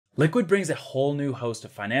Liquid brings a whole new host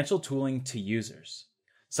of financial tooling to users.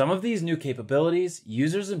 Some of these new capabilities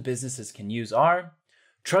users and businesses can use are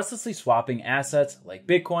trustlessly swapping assets like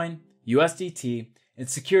Bitcoin, USDT, and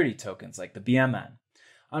security tokens like the BMN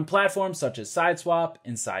on platforms such as SideSwap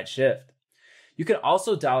and SideShift. You can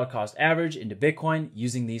also dollar cost average into Bitcoin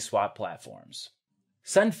using these swap platforms.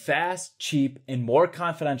 Send fast, cheap, and more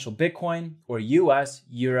confidential Bitcoin or US,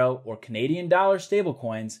 Euro, or Canadian dollar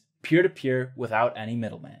stablecoins peer-to-peer without any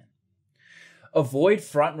middleman. Avoid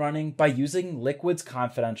front-running by using Liquid's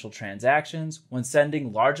confidential transactions when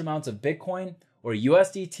sending large amounts of Bitcoin or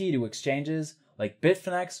USDT to exchanges like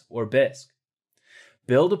Bitfinex or BISC.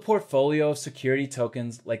 Build a portfolio of security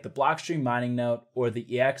tokens like the Blockstream mining node or the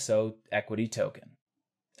EXO equity token.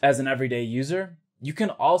 As an everyday user, you can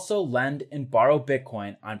also lend and borrow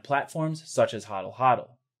Bitcoin on platforms such as HODL HODL.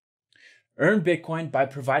 Earn Bitcoin by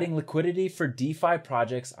providing liquidity for DeFi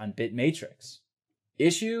projects on BitMatrix.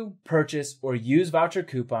 Issue, purchase, or use voucher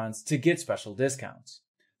coupons to get special discounts.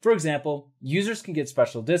 For example, users can get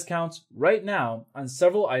special discounts right now on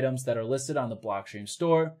several items that are listed on the Blockstream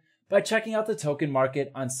store by checking out the token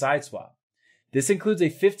market on SideSwap. This includes a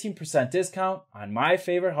 15% discount on my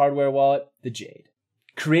favorite hardware wallet, the Jade.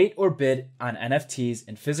 Create or bid on NFTs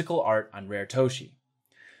and physical art on RareToshi.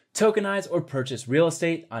 Tokenize or purchase real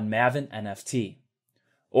estate on Maven NFT.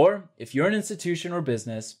 Or, if you're an institution or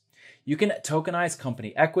business, you can tokenize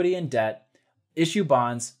company equity and debt, issue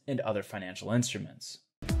bonds, and other financial instruments.